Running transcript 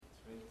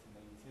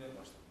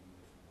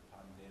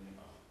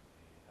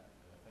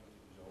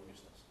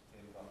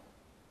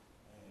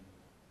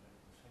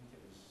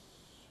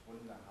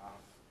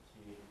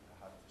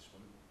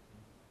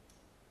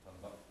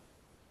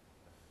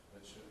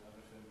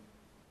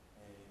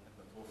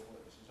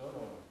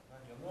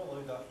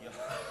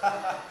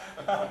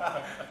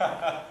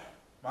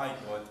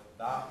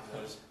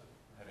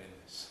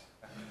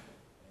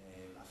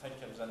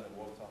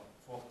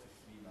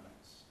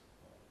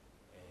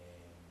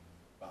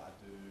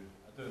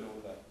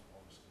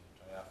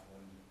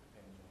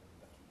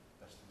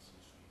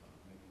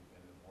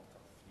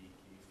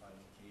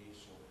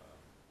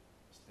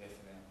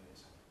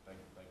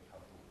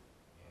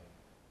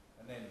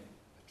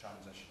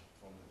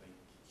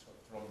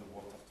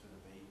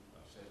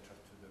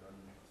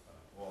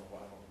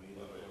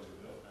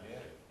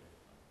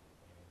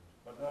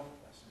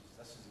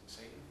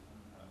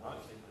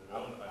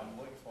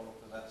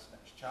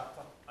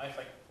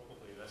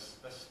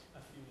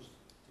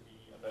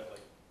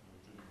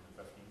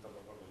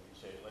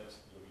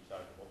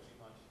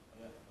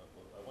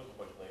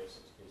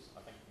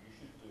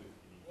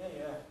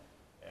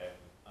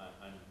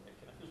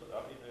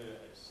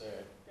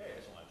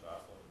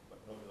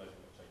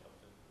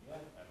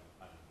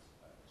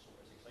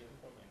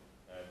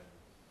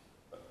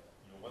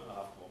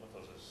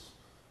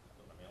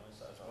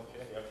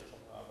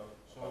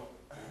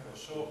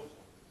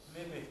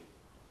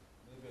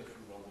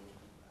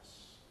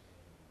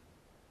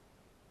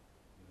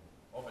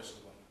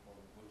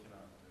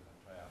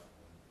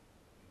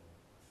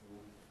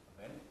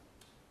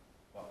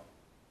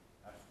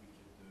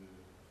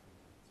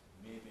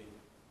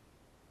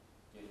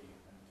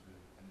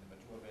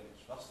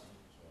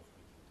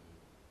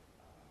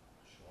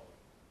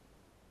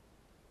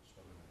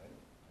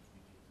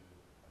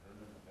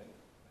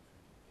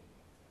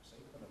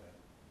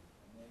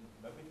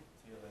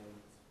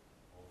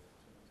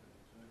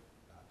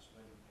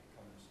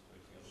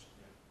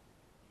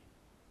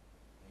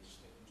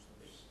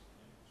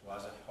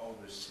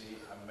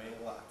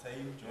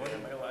time,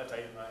 John. Yeah, a lot of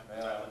time, man.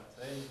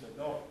 But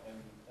no,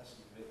 this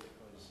is great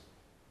because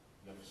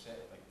you've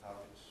set big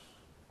targets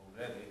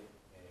already.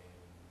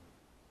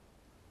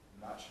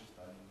 Match is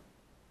done.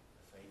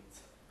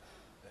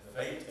 The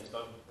fight is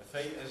done. The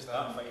fight is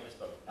done. That fight is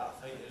done.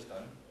 That fight is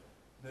done.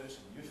 Now it's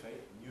a new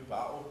fight, a new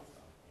battle.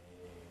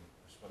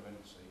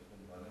 Swimming,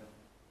 cycling, running.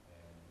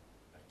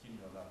 A keen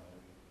runner now.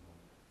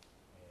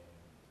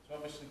 So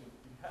obviously we've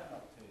been hitting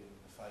up to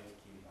the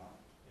 5k mark.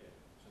 Yeah.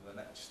 So the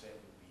next step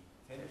would be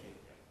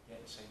 10k.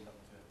 Getting signed up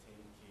to a 10k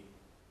would be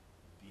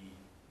the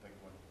big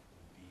one.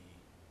 Would be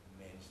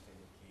men's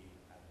 10k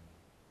and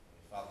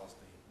Father's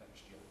Day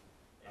next year.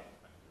 Yeah,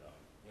 I can do that.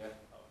 Yeah.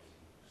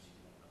 So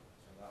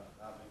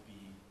that would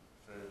be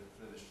through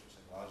the streets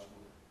of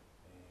Glasgow.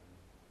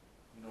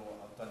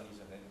 I've done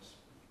these events.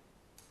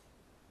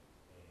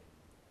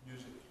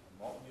 Music and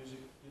not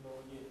music,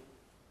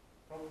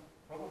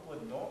 probably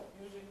not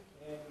music,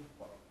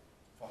 but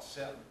for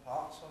certain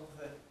parts of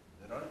the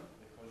run,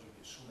 because you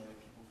get so many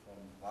people from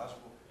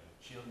Glasgow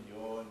cheering you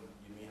on.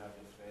 You may have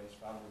your friends,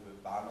 family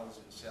with banners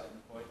at certain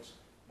points.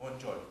 Come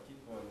on, John, keep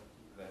going.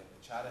 Keep the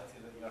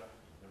charity that you're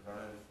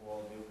running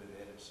for, they'll be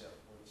there at certain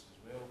points as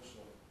well.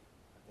 So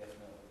I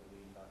definitely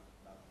believe that's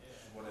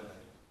one of the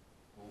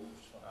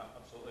goals for that.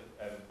 Absolutely,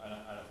 and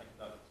I think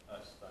that's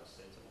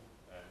sensible.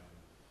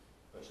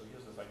 But so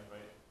here's the thing,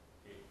 right?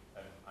 Okay,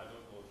 I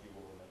don't know if you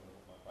will remember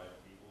what my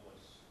 5k goal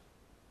is.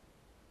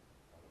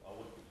 I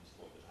won't be used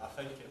to what it I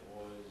think it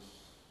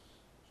was,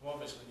 so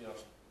obviously your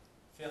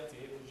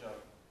 38 was your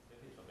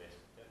 38 for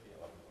best, 38,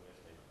 11 for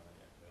best time at the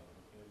minute.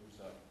 okay, was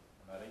that,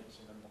 am I right to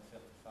say number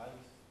 35?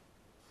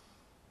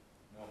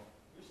 No.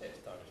 You said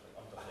it's targets like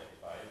under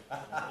 35.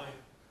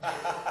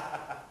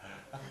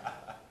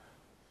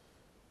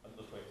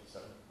 Under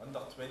 27.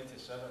 Under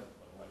 27.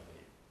 Well, right.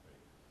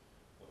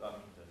 What that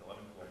means is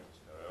 11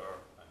 kilometres per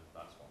hour, and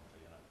that's what I'm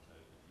training at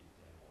now, between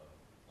 10 and 11.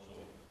 So,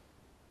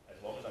 as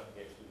long as I can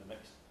get through the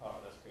next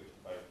part of this course to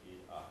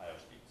 5k at higher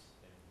speeds,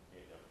 then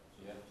get there.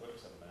 So,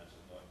 27 minutes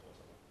is not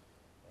impossible.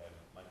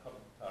 My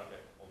current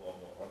target, although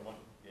I'm not on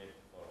one yet,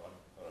 for a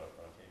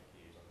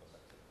 10k is under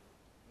 60.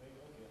 Right,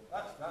 okay.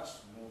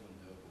 That's more than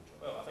doable, John.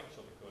 Well, I think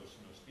so, because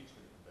speed's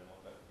going to come down a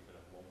little bit if you're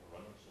going to have a longer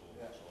run, so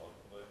I'll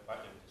go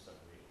back down to 7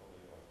 or 8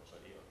 probably, or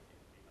sorry, 8 or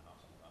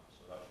 8.5, something like that.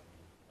 So that should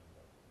be in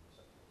the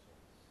 60. So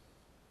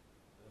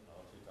there's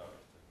another 2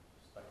 targets to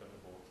stick on the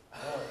board.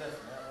 Oh,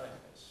 definitely.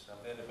 It's a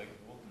very big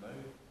board now.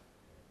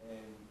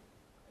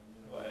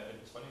 Well,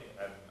 it's funny,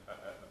 I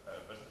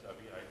visited a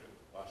BI group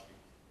last week.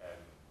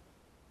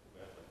 We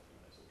had like a few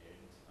minutes at the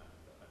end, and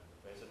the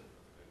president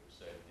of the group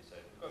said,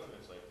 we've got a few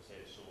minutes left, he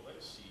said, so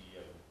let's see,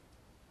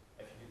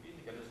 if you could be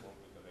in the Guinness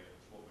World Book of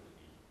Records, what would it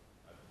be?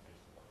 I didn't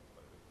mention the bucket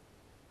about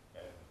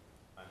it.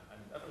 And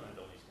everyone had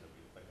all these kind of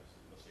weird things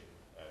that they were saying.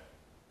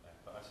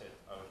 But I said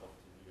I would love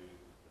to do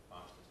the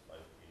fastest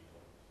 5k in the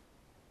world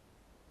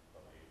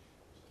for my age.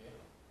 Okay.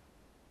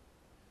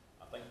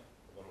 I think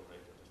the world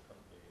record is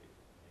currently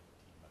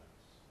 19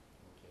 minutes.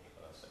 Okay.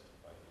 For a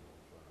 65-year-old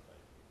to run a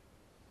 5k.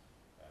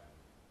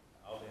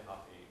 I'll be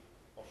happy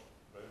first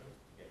round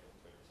to get to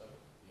 27.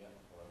 Yeah.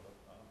 Or under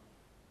that.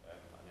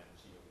 And then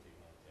see what we take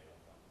another 10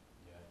 on that.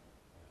 Yeah.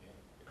 Okay.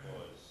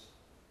 Because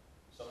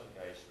some of the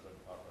guys who run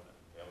park run at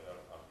earlier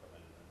are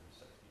coming in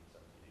 16,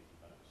 17,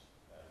 18 minutes.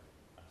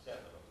 And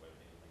certainly not 20,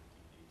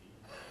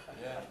 19, 18.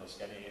 Yeah. And they're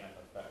skinny and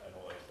they're fit and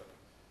all that stuff.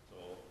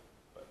 So,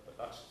 but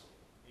that's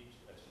age,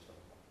 it's just a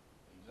number.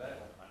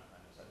 Exactly.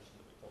 And it's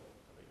interesting that we talked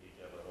about age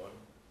earlier on.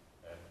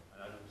 And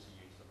I don't see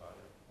age as a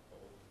barrier at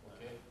all.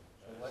 Okay.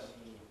 So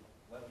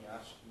let me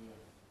ask you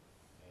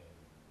a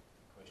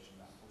question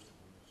that I posted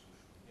on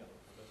social media.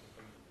 When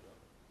did you do that?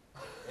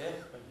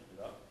 Yeah. When did you do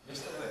that?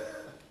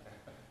 Yesterday.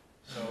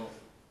 So,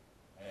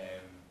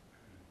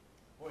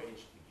 what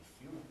age do you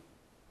feel?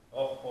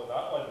 Oh,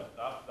 that one,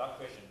 that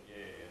question,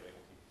 yeah, right,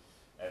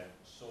 okay.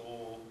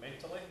 So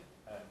mentally,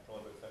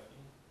 probably about 15.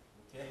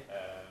 Okay.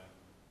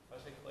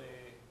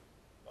 Physically,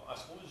 well, I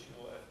suppose,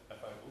 if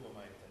I go with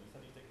my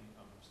Tenerife rating,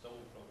 I'm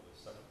still probably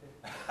 70.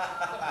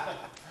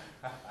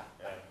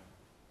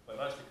 But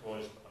that's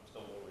because I'm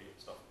still overweight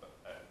and stuff, but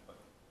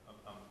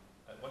I'm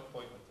at one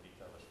point with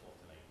Tenerife I was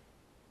 49.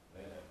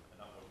 Right. And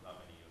that wasn't that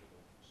many years ago.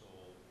 So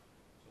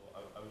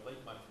I would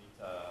like my Tenerife,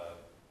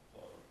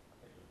 I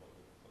can't remember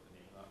what the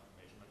name of that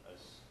measurement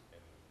is.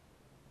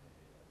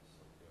 It's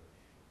like your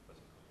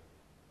physical,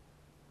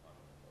 I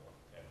don't know.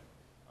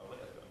 I would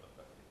like it to be under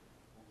 50.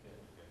 Okay.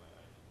 To get my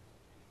ideal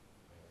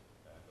situation.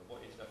 But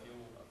what age do I feel?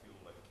 I feel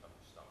like I'm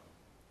just starting.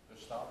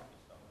 Just starting.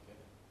 Just starting. Okay.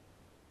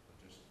 So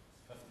just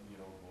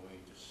 15-year-old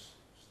boy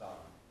just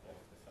starting off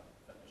the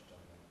fitness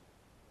journey.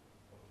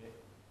 Okay.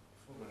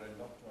 Before we round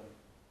up, John,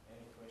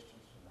 any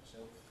questions for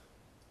myself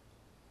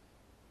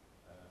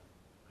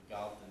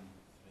regarding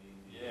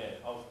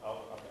Yeah, I've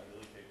got a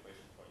really great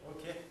question for you.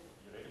 Okay.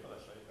 You ready for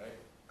this, right? Right.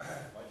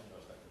 Why did you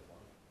not stick to the plan?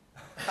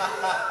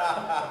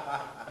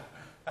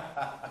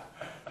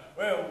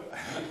 Well,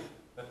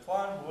 the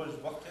plan was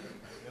working,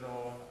 and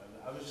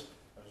I was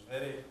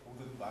very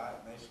holding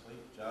back, nice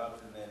light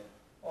jabs, and then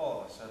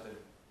all of a sudden,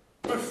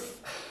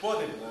 poof,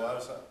 body blow. I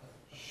was like,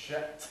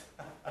 shit.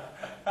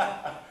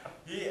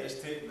 He is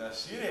taking this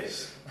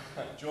serious.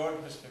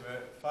 John has come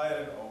out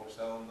firing all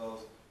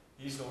cylinders.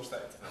 He's all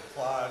sticking to the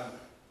plan.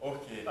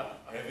 Okay,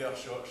 heavier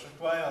shots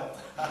required.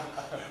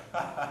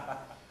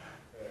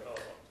 It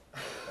worked.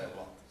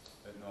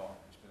 But no,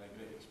 it's been a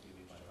great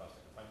experience.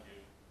 Fantastic. Thank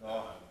you.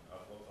 No.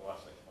 I've loved the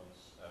last 6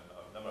 months.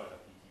 I've never had a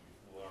PT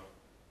before,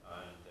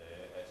 and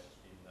it's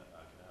just been a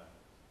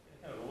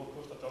kind of roller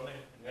coaster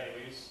journey in many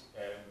ways.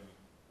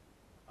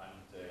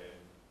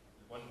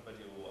 One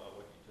video I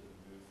want you to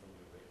remove from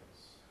your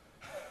records.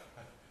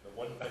 The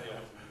one video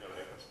I want to remove your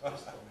records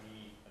is for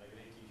me in a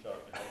grey t-shirt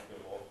and help you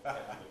off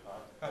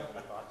hitting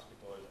the backs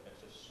because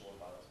it's just so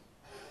embarrassing.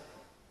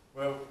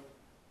 Well,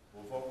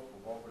 we've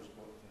always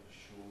got to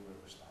show where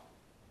we start.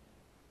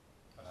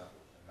 And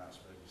that's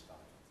where we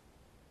started.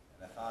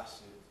 And if I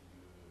said to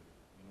you,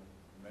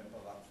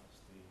 remember that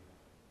first day,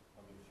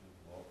 hugging through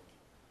the lock,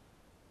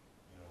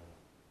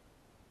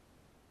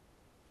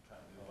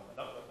 trying to do that.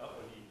 That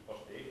was the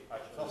first day,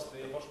 actually.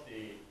 The first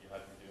day you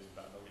had me doing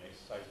about 1 million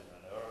exercises in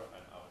an hour,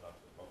 and I was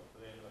absolutely bugged for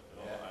the end of it,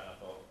 and I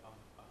thought, I'm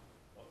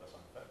not this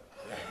unfit.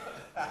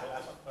 I'm not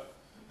this unfit.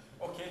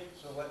 Okay,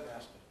 so let me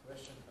ask you a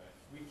question. If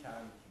we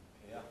can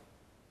compare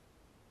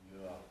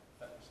your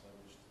fitness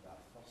levels to that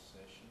first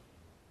session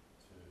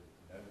to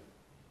now,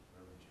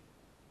 where would you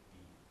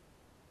be?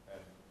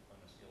 On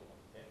a scale of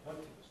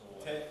 1 to 10. 1 to So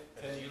 10.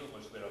 if 0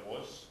 was where I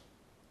was,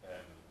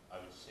 I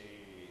would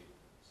say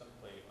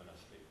simply on a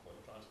straight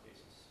contrast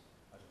basis,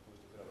 as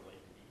opposed to where I would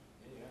like to be.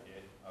 Yeah.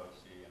 I would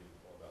say I'm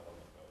probably 11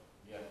 or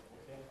 12. Yeah,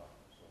 okay.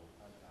 So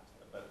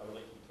Fantastic. but I would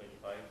like to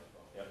be 25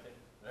 or 30.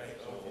 Right,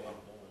 So okay.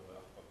 I'm only with a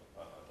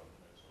jump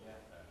now. So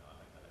Yeah. I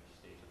think the next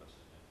stage of this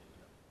is going to take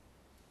me.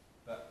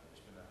 But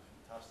it's been a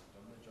fantastic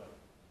journey, John.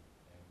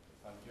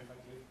 Thank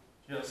you.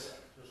 Cheers.